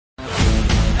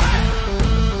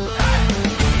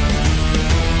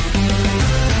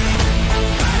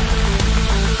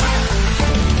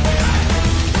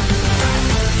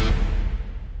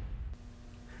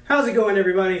How's it going,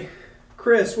 everybody?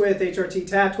 Chris with HRT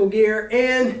Tactical Gear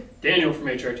and Daniel from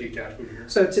HRT Tactical Gear.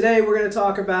 So today we're going to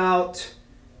talk about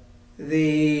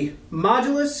the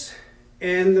Modulus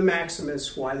and the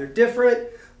Maximus, why they're different,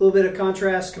 a little bit of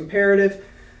contrast, comparative.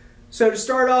 So to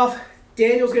start off,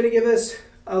 Daniel's going to give us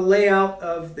a layout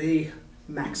of the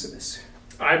Maximus.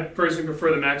 I personally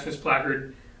prefer the Maximus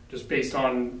Placard just based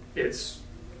on its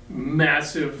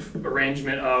massive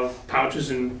arrangement of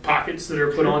pouches and pockets that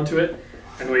are put onto it,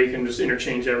 and the way you can just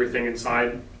interchange everything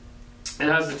inside. It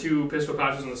has the two pistol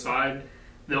pouches on the side.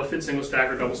 They'll fit single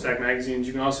stack or double stack magazines.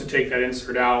 You can also take that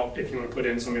insert out if you want to put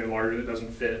in something larger that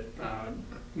doesn't fit,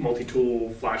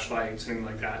 multi-tool, flashlights, anything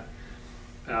like that.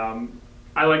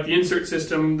 I like the insert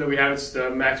system that we have. It's the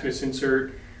Maximus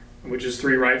insert, which is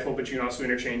 3 rifle, but you can also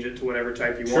interchange it to whatever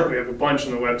type you want. We have a bunch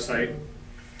on the website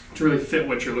to really fit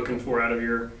what you're looking for out of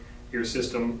your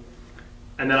system.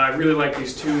 And then I really like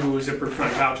these 2 zipper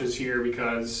front pouches here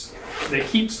because they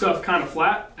keep stuff kind of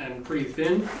flat and pretty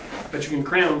thin, but you can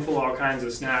cram them full of all kinds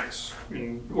of snacks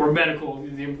or medical,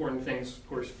 the important things, of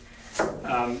course.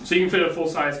 So you can fit a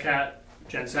full-size cat,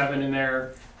 Gen 7 in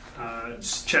there,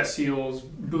 chest seals,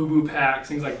 boo-boo packs,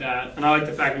 things like that. And I like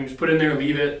the fact that you can just put it in there,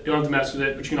 leave it, you don't have to mess with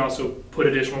it, but you can also put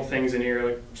additional things in here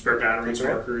like spare batteries,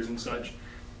 markers, and such.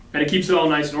 And it keeps it all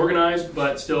nice and organized,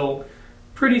 but still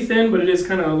pretty thin, but it is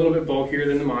kind of a little bit bulkier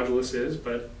than the Modulus is,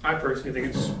 but I personally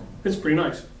think it's pretty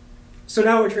nice. So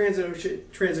now we're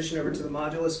transition over to the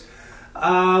Modulus.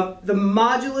 The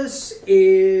Modulus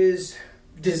is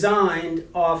designed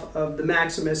off of the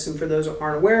Maximus, and for those who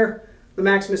aren't aware, the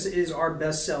Maximus is our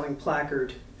best-selling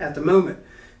placard at the moment,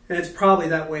 and it's probably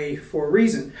that way for a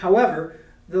reason. However,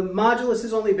 the Modulus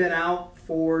has only been out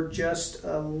for just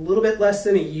a little bit less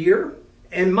than a year,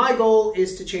 and my goal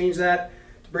is to change that,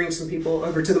 bring some people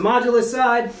over to the Modulus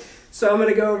side. So I'm going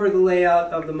to go over the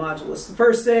layout of the Modulus. The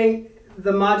first thing,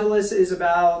 the Modulus is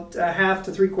about 1/2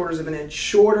 to 3/4 of an inch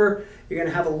shorter. You're going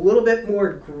to have a little bit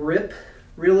more grip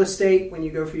real estate when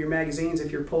you go for your magazines if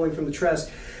you're pulling from the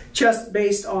chest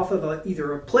based off of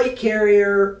either a plate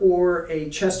carrier or a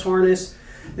chest harness.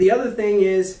 The other thing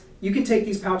is you can take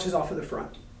these pouches off of the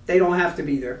front. They don't have to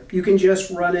be there. You can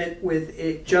just run it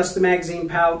with just the magazine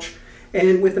pouch.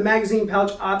 And with the magazine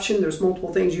pouch option, there's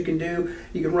multiple things you can do.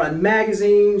 You can run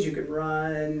magazines, you can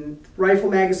run rifle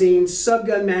magazines,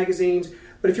 subgun magazines,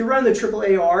 but if you're running the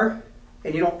AAA AR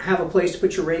and you don't have a place to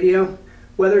put your radio,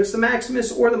 whether it's the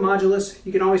Maximus or the Modulus,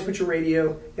 you can always put your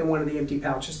radio in one of the empty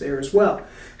pouches there as well.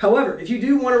 However, if you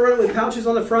do want to run it with pouches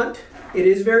on the front, it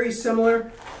is very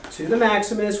similar to the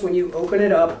Maximus. When you open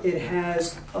it up, it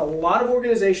has a lot of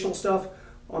organizational stuff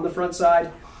on the front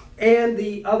side. And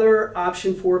the other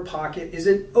option for a pocket is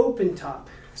an open top.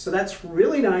 So that's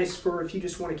really nice for if you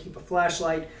just want to keep a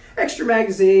flashlight, extra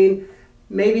magazine,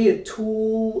 maybe a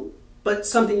tool, but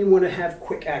something you want to have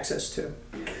quick access to.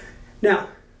 Now,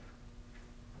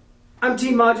 I'm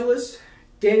Team Modulus,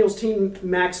 Daniel's Team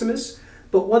Maximus,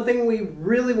 but one thing we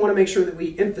really want to make sure that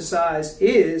we emphasize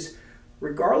is,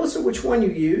 regardless of which one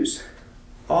you use,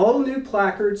 all new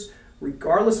placards,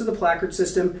 regardless of the placard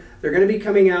system, they're going to be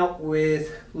coming out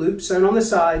with loops sewn on the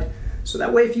side. So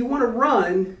that way if you want to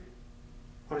run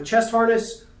on a chest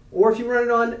harness or if you run it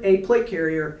on a plate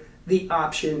carrier, the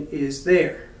option is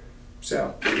there.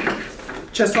 So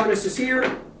chest harness is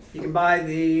here. You can buy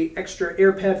the extra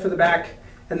air pad for the back,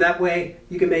 and that way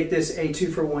you can make this a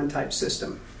 2-for-1 type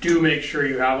system. Do make sure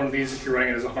you have one of these if you're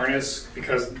running it as a harness,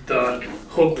 because the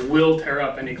hook will tear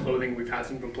up any clothing. We've had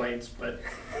some complaints, but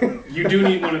you do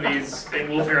need one of these. It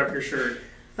will tear up your shirt.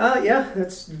 Yeah,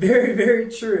 that's very, very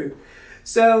true.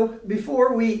 So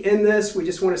before we end this, we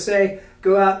just want to say,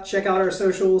 go out, check out our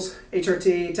socials,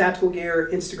 HRT, Tactical Gear,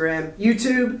 Instagram,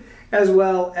 YouTube, as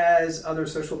well as other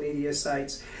social media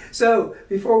sites. So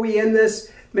before we end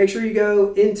this, make sure you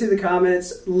go into the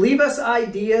comments, leave us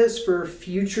ideas for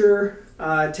future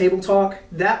table talk.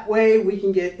 That way we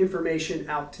can get information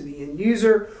out to the end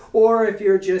user, or if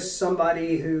you're just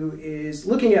somebody who is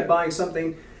looking at buying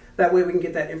something, that way we can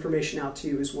get that information out to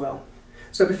you as well.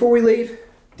 So before we leave,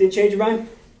 didn't change your mind?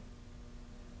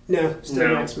 No, still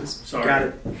Maximus. Sorry. Got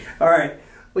it. All right.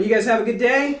 Well, you guys have a good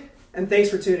day, and thanks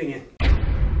for tuning in.